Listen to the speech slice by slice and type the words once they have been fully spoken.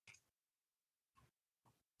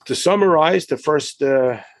To summarize,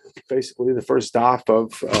 basically the first daf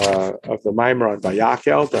of the Maimer on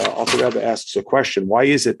Vayakel, the Alter Rebbe asks a question: why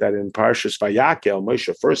is it that in Parashas Vayakel,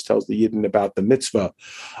 Moshe first tells the Yidden about the mitzvah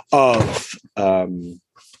of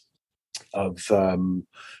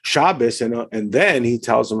Shabbos, and then he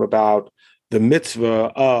tells them about the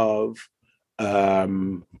mitzvah of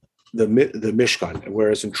the Mishkan,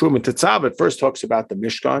 whereas in Truman Tetzav it first talks about the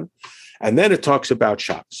Mishkan, and then it talks about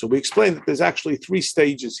Shabbos. So we explained that there's actually three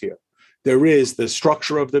stages here. There is the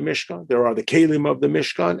structure of the Mishkan, there are the Kalim of the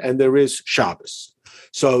Mishkan, and there is Shabbos.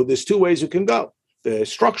 So there's two ways you can go. The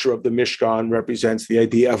structure of the Mishkan represents the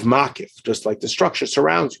idea of Makif, just like the structure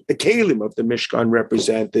surrounds you. The Kalim of the Mishkan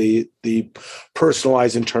represent the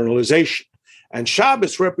personalized internalization. And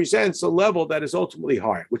Shabbos represents a level that is ultimately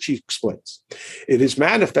higher, which he explains. It is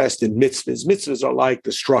manifest in mitzvahs. Mitzvahs are like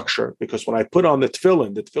the structure, because when I put on the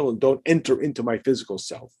tefillin don't enter into my physical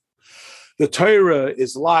self. The Torah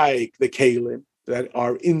is like the Kalim that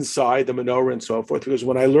are inside the menorah and so forth, because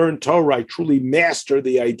when I learn Torah, I truly master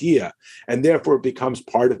the idea, and therefore it becomes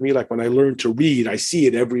part of me. Like when I learn to read, I see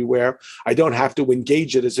it everywhere. I don't have to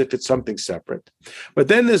engage it as if it's something separate. But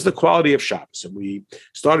then there's the quality of Shabbos, and we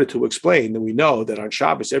started to explain that we know that on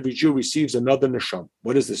Shabbos, every Jew receives another neshama.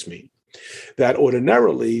 What does this mean? That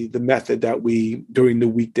ordinarily the method that we, during the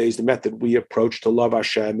weekdays, the method we approach to love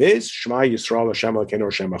Hashem is Shema Yisrael Hashem Elokeinu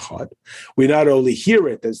Hashem Echad. We not only hear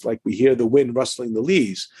it as like we hear the wind rustling the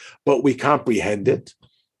leaves, but we comprehend it.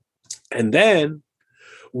 And then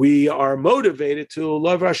we are motivated to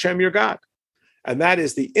love Hashem your God. And that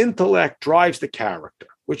is the intellect drives the character,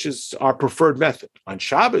 which is our preferred method. On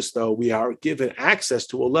Shabbos, though, we are given access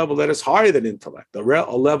to a level that is higher than intellect, a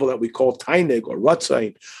level that we call taineg or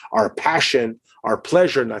ratzain, our passion, our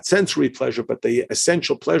pleasure, not sensory pleasure, but the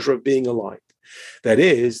essential pleasure of being aligned. That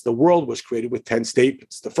is, the world was created with 10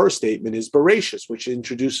 statements. The first statement is Bereshis, which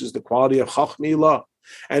introduces the quality of Chachmilah.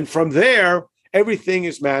 And from there, everything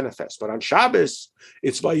is manifest. But on Shabbos,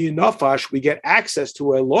 it's Vayinafash, we get access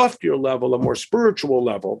to a loftier level, a more spiritual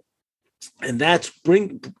level. And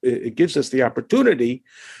it gives us the opportunity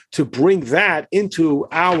to bring that into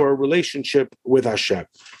our relationship with Hashem.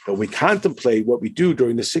 But we contemplate what we do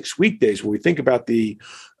during the 6 weekdays, where we think about the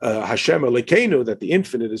Hashem Elokeinu, that the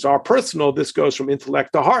infinite is our personal. This goes from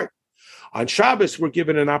intellect to heart. On Shabbos, we're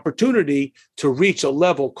given an opportunity to reach a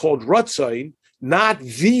level called Ratzain, not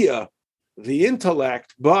via the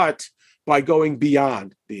intellect, but by going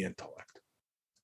beyond the intellect.